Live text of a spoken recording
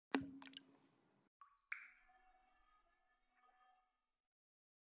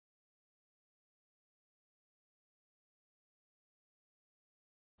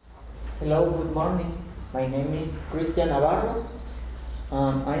Hello, good morning. My name is Navarro.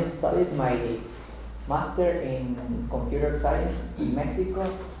 I studied my master in computer science in Mexico,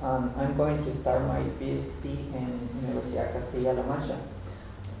 and I'm going to start my PhD in Universidad Castilla-La Mancha.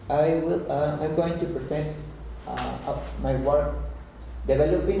 I'm going to present my work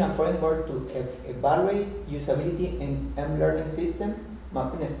developing a framework to evaluate usability in M-learning system,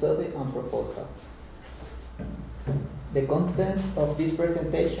 mapping study and proposal. The contents of this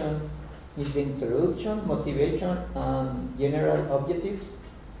presentation is the introduction, motivation, and general objectives,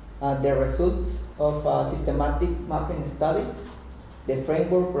 the results of a systematic mapping study, the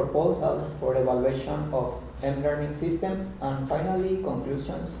framework proposal for evaluation of M-learning system, and finally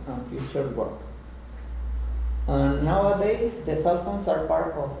conclusions and future work. Nowadays, the cell phones are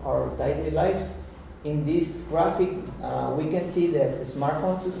part of our daily lives. In this graphic, we can see that the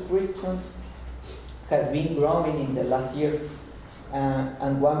smartphone subscriptions has been growing in the last years.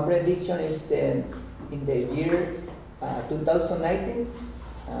 And one prediction is that in the year 2019,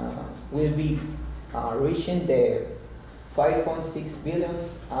 we'll be reaching the 5.6 billion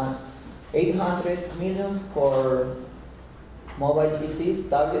and 800 million for mobile PCs,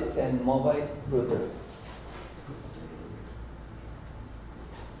 tablets, and mobile routers.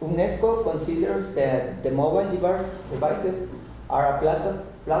 UNESCO considers that the mobile devices are a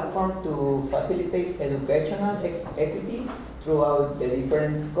platform to facilitate educational equity throughout the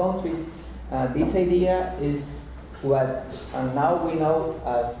different countries. This idea is what now we know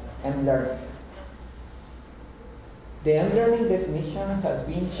as M-learning. The M-learning definition has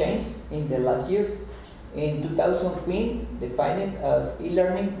been changed in the last years. In 2000, we defined it as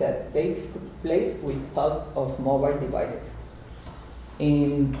e-learning that takes place with help of mobile devices.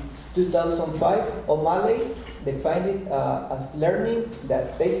 In 2005, OUNL defined it as learning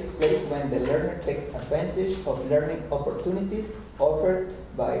that takes place when the learner takes advantage of learning opportunities offered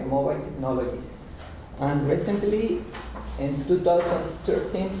by mobile technologies. And recently, in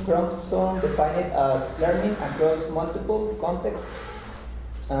 2013, Chromosome defined it as learning across multiple contexts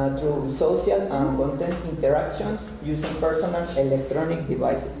through social and content interactions using personal electronic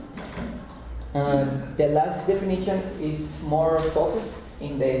devices. The last definition is more focused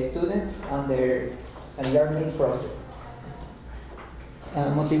in the students and their learning process.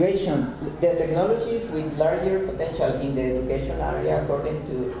 Motivation. The technologies with larger potential in the education area, according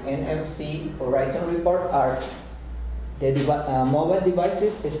to NMC Horizon report, are the mobile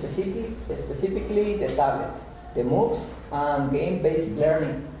devices, specifically the tablets, the MOOCs, and game-based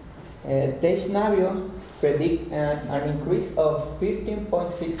learning. TechNavio predict an increase of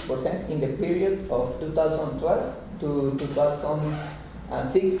 15.6% in the period of 2012 to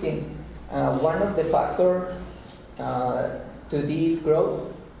 2016. One of the factors to this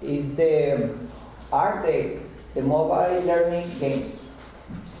growth is the mobile learning games.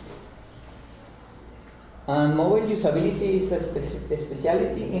 And mobile usability is a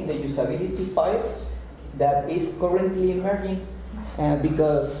specialty in the usability field that is currently emerging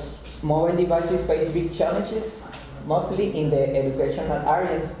because mobile devices face big challenges, mostly in the educational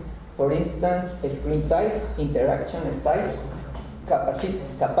areas. For instance, screen size, interaction styles,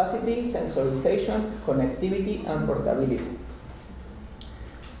 capacity, sensorization, connectivity, and portability.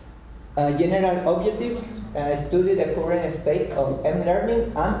 General objectives study the current state of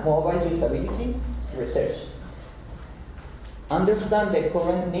M-learning and mobile usability research. Understand the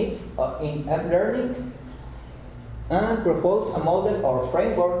current needs in M-learning and propose a model or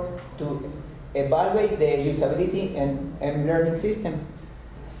framework to evaluate the usability in M-learning system.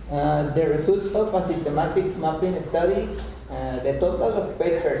 The results of a systematic mapping study, the total of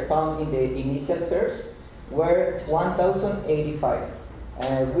papers found in the initial search were 1,085.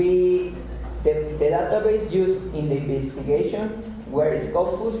 The database used in the investigation were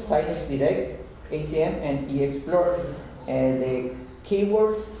Scopus, Science Direct, ACM, and eXplore. The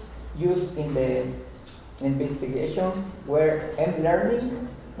keywords used in the investigation were M-learning,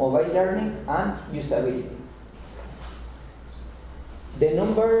 mobile learning, and usability. The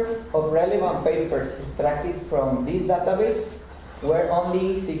number of relevant papers extracted from this database were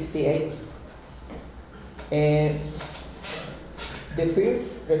only 68. The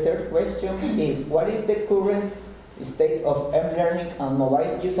first research question is, what is the current state of M-learning and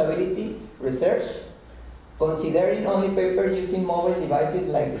mobile usability research, considering only papers using mobile devices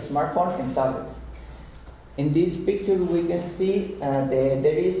like smartphones and tablets? In this picture, we can see that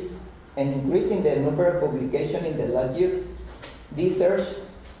there is an increase in the number of publications in the last years. This search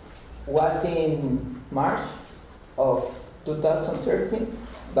was in March of 2013,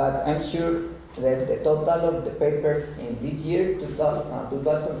 but I'm sure that the total of the papers in this year,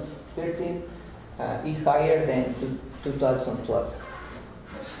 2013, is higher than 2012.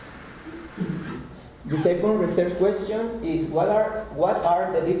 The second research question is what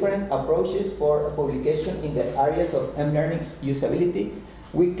are the different approaches for publication in the areas of M-learning usability?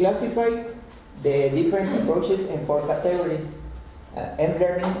 We classified the different approaches in 4 categories: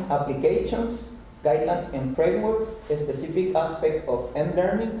 M-learning applications, guidelines and frameworks, a specific aspect of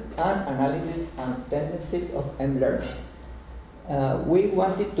M-learning, and analysis and tendencies of M-learning. We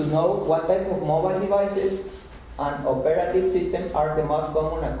wanted to know what type of mobile devices and operative systems are the most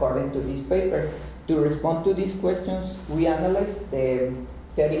common according to this paper. To respond to these questions, we analyzed the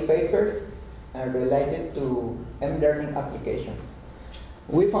 30 papers related to M-learning application.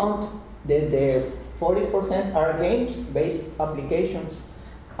 We found that the 40% are games-based applications,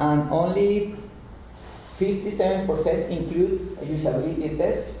 and only 57% include a usability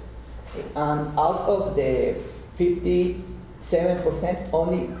test, and out of the 57%,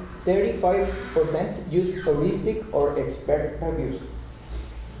 only 35% use heuristic or expert reviews.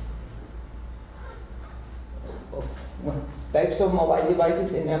 Types of mobile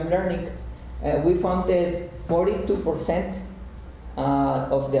devices in M-learning. We found that 42%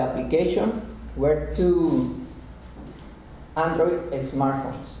 of the application were to Android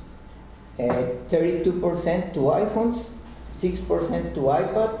smartphones, 32% to iPhones, 6% to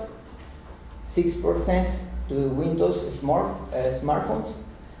iPad, 6% to Windows smartphones,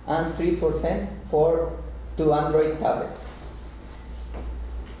 and 3% to Android tablets.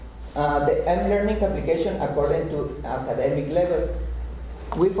 The M-learning application according to academic level,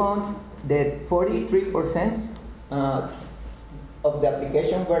 we found that 43% of the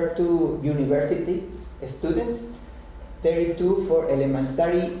application were to university students, 32% for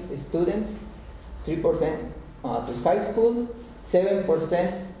elementary students, 3% to high school, 7%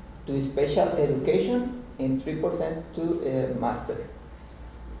 to special education, and 3% to master.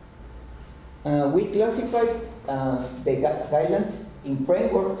 We classified the guidelines in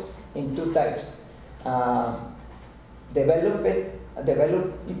frameworks in 2 types: development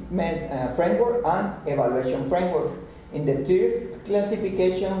framework and evaluation framework. In the third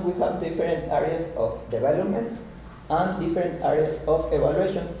classification, we have different areas of development and different areas of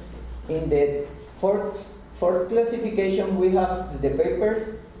evaluation. In the fourth classification, we have the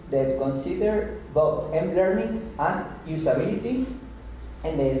papers that consider both M-learning and usability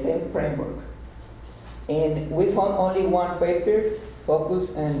in the same framework. And we found only 1 paper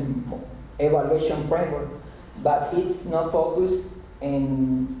focused on evaluation framework, but it's not focused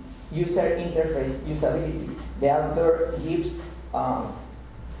in user interface usability. The author gives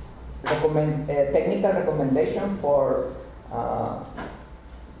technical recommendation for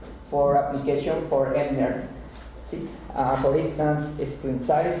application for M-learning. For instance, screen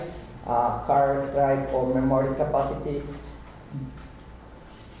size, hard drive or memory capacity.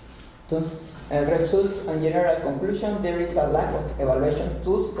 Results and general conclusion: there is a lack of evaluation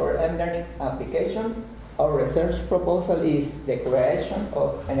tools for M-learning application. Our research proposal is the creation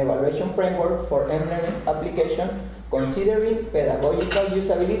of an evaluation framework for M-learning application considering pedagogical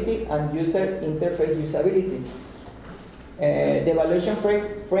usability and user interface usability. The evaluation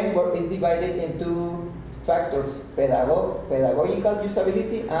framework is divided into factors: pedagogical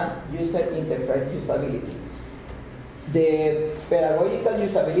usability and user interface usability. The pedagogical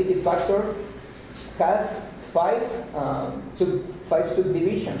usability factor has 5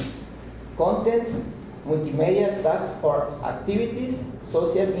 subdivisions: content, multimedia, tasks or activities,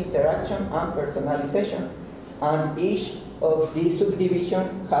 social interaction, and personalization. And each of these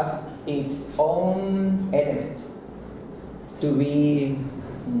subdivisions has its own elements to be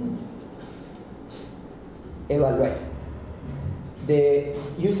evaluated. The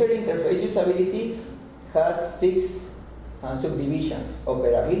user interface usability has 6 subdivisions: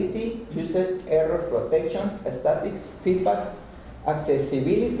 operability, user error protection, statics, feedback,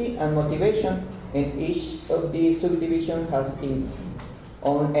 accessibility, and motivation. And each of these subdivisions has its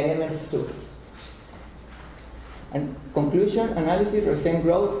own elements too. And conclusion: analysis, recent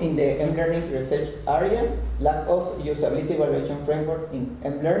growth in the M-learning research area, lack of usability evaluation framework in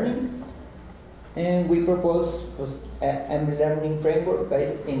M-learning, and we propose an M-learning framework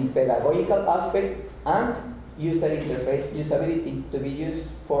based in pedagogical aspect and user interface usability to be used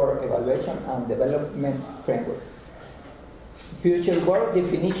for evaluation and development framework. Future work: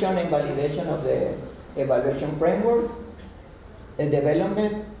 definition and validation of the evaluation framework, and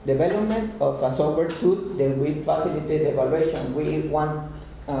development of a software tool that will facilitate evaluation. We want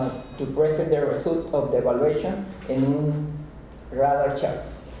to present the result of the evaluation in a radar chart.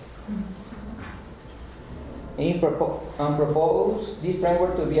 And propose this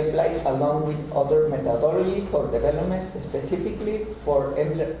framework to be applied along with other methodologies for development, specifically for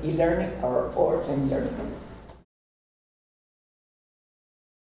e-learning or M-learning.